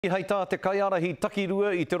Hei tā te kaiarahi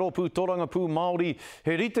takirua I te ropu toranga pū Māori,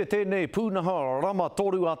 he rite tēnei pūnaha rama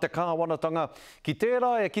toru a te kāwanatanga. Ki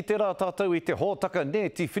tērā ki tērā tātou I te hōtaka ne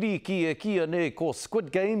ti whiriki kia ne ko Squid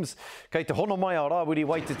Games, kei te hono mai a Rawiri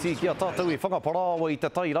Waititi kia tātou whakaparāwa I te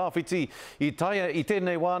tai rāwhiti I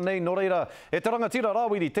tēnei wā nei, no reira, e te rangatira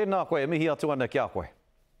Rawiri, tēnā koe, mihi atu ana kia koe.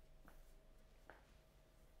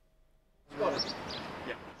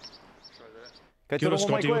 Kia ora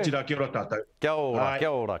Scotty, utira, kia ora tātou.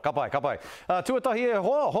 Kia ora, ka pai. Tuatahi e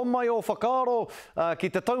hoa, homai o whakaaro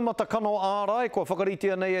ki te taumata kano ārai, ko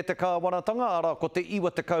whakaritia nei e te kāwanatanga, ara ko te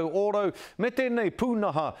iwa te kau ōrau, me tēnei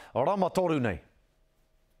pūnaha ramatoru nei.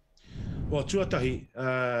 Tuatahi,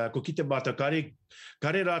 ko ki te mātou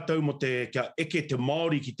kare rātou mo te kia eke te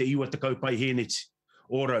Māori ki te iwa te kau pai heneti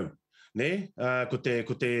ōrau. Ko te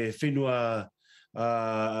whenua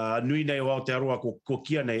nui nei o Aotearoa ko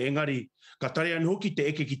kia nei, engari ka tare anu hoki te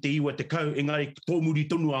eke ki te iwa te kau, engari tōmuri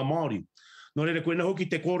tonu a Māori. No reira koe na hoki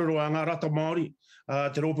te kōrero a ngā rata Māori,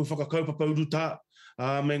 te rōpu whakakaupapa uruta,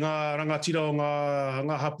 me ngā rangatira o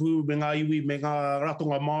ngā hapu, me ngā iwi, me ngā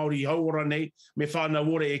ratonga Māori hauora nei, me whānau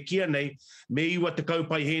ora e kia nei, me iwa te kau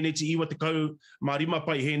pai heneti, iwa te kau marima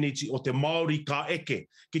pai heneti o te Māori ka eke,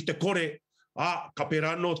 ki te kore, ka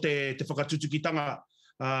perano te whakatutukitanga,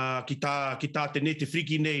 ki tā te ne te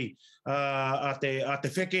whiriki nei, a te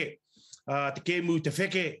wheke, te kēmu te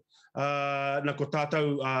wheke, na ko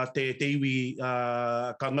tātou te iwi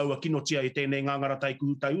ka ngaua kinotia I tēnei ngangara tai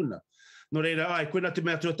kuhutai una. No reira, koena te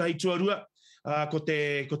mea tuatahi tuarua, ko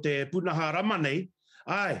te punaha rama nei,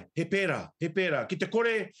 he pēra. Ki te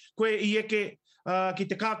kore koe I eke, ki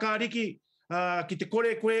te kākāriki, ki te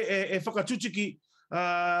kore koe e whakatutuki,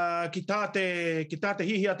 ki tā te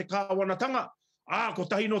hihi a te kāwanatanga, ko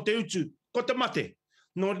tahi no te utu, ko te mate.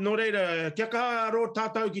 No reira, kia kāro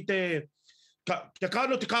tātou ki kia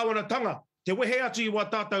kāno te kāwanatanga, te wehe atu I wā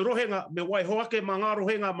tātou rohenga, me wai hoake mā ngā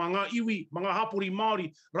rohenga, mā ngā iwi, mā ngā hapori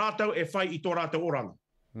Māori, rātou e whai I tō rātou oranga.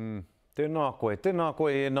 Tēnā koe e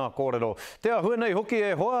nā kōrero. Te ahua nei hoki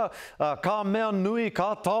e hoa, kā mea nui,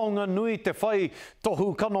 kā taonga nui, te whai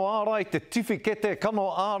tohu kano ārai, te tiwhikete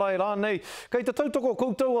kano ārai rānei. Kei te tautoko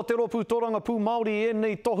koutou o te ropu tōranga pū Māori e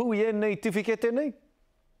nei tohu I e nei tiwhikete nei?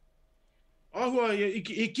 Ahua,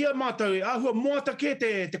 I kia mātou, ahua moata ke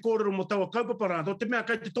te kōrero mo taua kaupapara, o te mea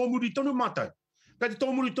kei te tōmuri tonu mātou. Kei te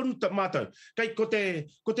tōmuri tonu mātou. Kei ko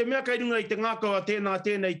te mea kei runga I te ngākau a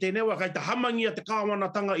tēnei, tēnewa, kei te hamangia te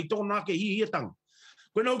kāwanatanga I tōna ke hihietanga.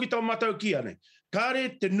 Koe nau ki tau mātou kia nei.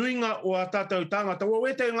 Kāre te nuinga o a tātou tāngata, o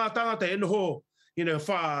e te ngā tāngata e noho,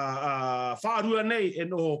 whārua nei, e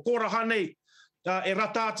noho kōraha nei, e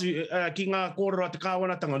rata atu ki ngā kōrero a te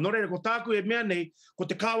kāwanatanga. No reira, ko tāku e mea nei, ko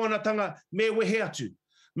te kāwanatanga me wehe atu,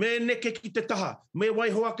 me neke ki te taha, me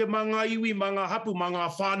waihoake mā ngā iwi, mā ngā hapu, mā ngā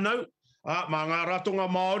whānau, mā ngā ratonga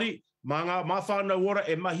Māori, mā whānau ora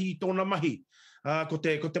e mahi I tōna mahi. Ko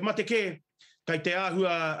te mate ke, kei te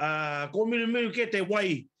āhua, ko miru ke te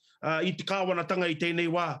wai I te kāwanatanga I tēnei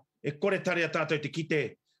wā, e kore tare a tātou te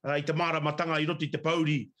kite I te māramatanga I roto I te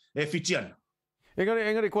pauri e whitiana.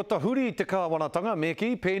 Engari, ko tahuri I te kāwanatanga, me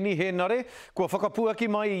ki, pēni he nare, kua whakapuaki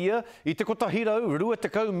mai ia, I te kota hirau, rua te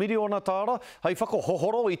kau miriona tāra, hei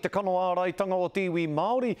whakahohoro I te kano āraitanga o te iwi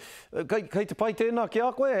Māori. Kei te pai tēnā ki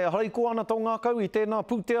a koe, e harei ko ana tō ngā kau I tēnā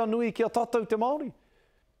pūtea nui ki a tātou te Māori?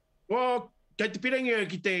 Kei te pirengia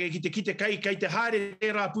ki te kei te haere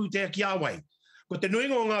tērā pūtea ki awai. Ko te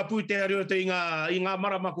nuinga o ngā pūtea reo te I ngā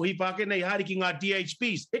maramako hipake nei, haere ki ngā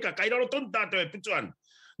DHPs. Eka, kai raro tonu tātou e putuan.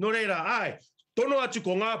 No reira, tono atu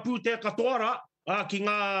ko ngā pūtea katoara ki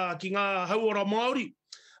ngā hauora Māori,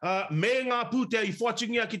 me ngā pūtea I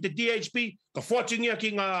whatingia ki te DHP, ka whatingia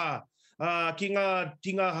ki ngā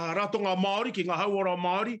ratonga Māori, ki ngā hauora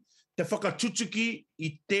Māori, te whakatutuki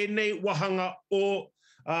I tēnei wahanga o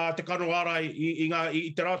te kano ārai,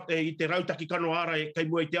 I te rautaki kano ārai kei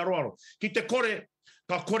mua I te aroaro. Ki te kore,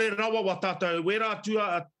 ka kore rawa wa tātou, wera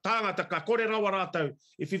tua tāngata, ka kore rawa rātou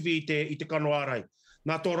I whiwhi I te kano ārai.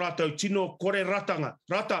 Nā tō rātou tino kore rata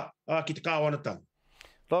ki te kāwanatanga.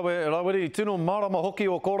 Rawiri, tino marama hoki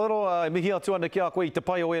o kōrero, mihi atu ana ki a koe I te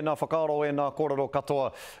pai o e nā whakaaro o e nā kōrero katoa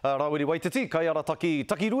Rawiri Waititi, kai ara taki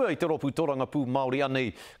rua I te ropu tōranga pū Māori anei,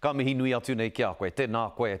 ka mihi nui atu nei ki a koe.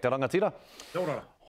 Tēnā koe, te rangatira.